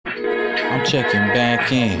I'm checking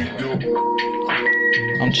back in.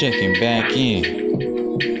 I'm checking back in.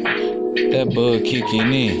 That bug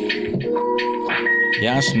kicking in.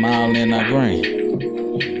 Yeah, I smile and I grin.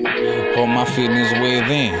 Hold my feelings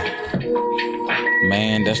within.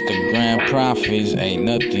 Man, that's the grand prophets. Ain't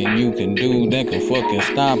nothing you can do that can fucking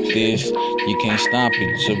stop this. You can't stop it,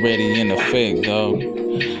 it's already in effect, dog.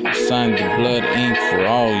 Signed the blood ink for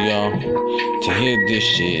all y'all. To hear this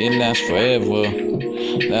shit, it lasts forever.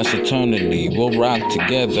 Lasts eternally, we'll rock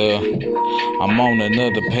together. I'm on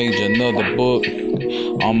another page, another book.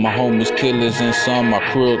 All my homies killers and some are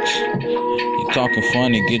crooks. You talking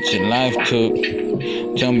funny, get your life took.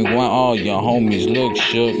 Tell me why all your homies look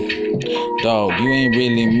shook. Dog, you ain't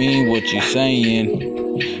really mean what you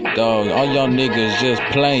saying. Dog, all y'all niggas just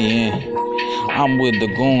playing. I'm with the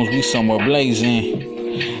goons, we somewhere blazing.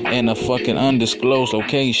 In a fucking undisclosed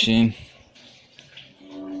location.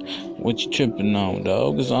 What you tripping on,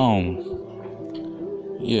 dog? It's on.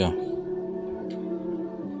 Yeah.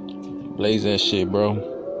 Blaze that shit, bro.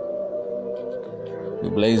 We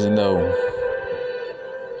blazing though.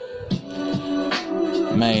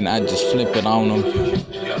 Man, I just flip it on them.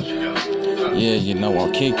 Yeah, you know,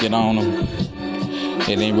 I'll kick it on them.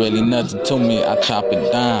 It ain't really nothing to me, I chop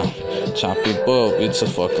it down. Chop it up, it's a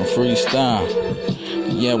fucking freestyle.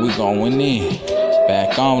 Yeah, we going in.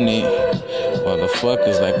 Back on it.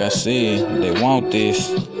 Motherfuckers, like I said, they want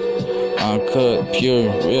this. Uncut,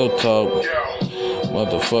 pure, real talk.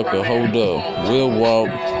 Motherfucker, hold up. We'll walk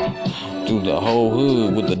through the whole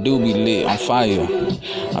hood with the doobie lit on fire.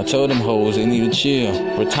 I told them hoes they need to chill,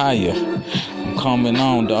 retire. I'm coming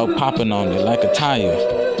on, dog, popping on it like a tire.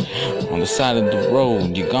 On the side of the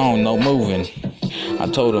road, you gone, no moving. I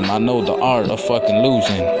told them I know the art of fucking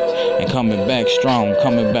losing. And coming back strong,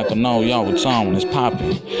 coming back on all y'all what's on, it's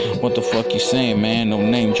popping. What the fuck you saying, man? No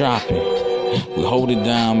name dropping. We hold it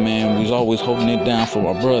down, man. We's always holding it down for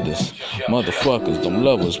our brothers. Motherfuckers, them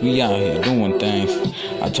lovers, we out here doing things.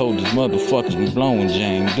 I told these motherfuckers we blowing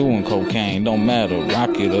Jane, doing cocaine, don't matter.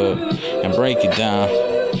 Rock it up and break it down.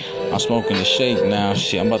 I'm smoking the shake now.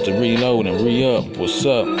 Shit, I'm about to reload and re-up. What's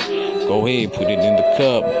up? Go ahead, put it in the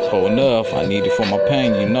cup. Pour enough. I need it for my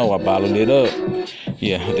pain, you know. I bottled it up.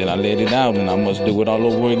 Yeah, then I let it out and I must do it all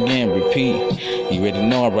over again. Repeat. You already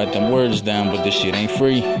know I write them words down, but this shit ain't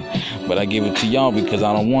free. But I give it to y'all because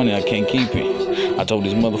I don't want it. I can't keep it. I told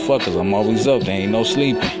these motherfuckers I'm always up. There ain't no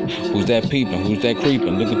sleeping. Who's that peeping? Who's that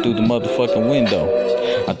creeping? Looking through the motherfucking window.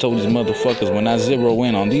 I told these motherfuckers when I zero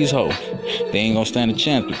in on these hoes, they ain't gonna stand a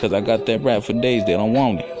chance because I got that rap for days. They don't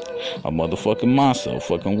want it. A motherfucking monster,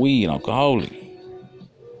 fucking weed, alcoholic.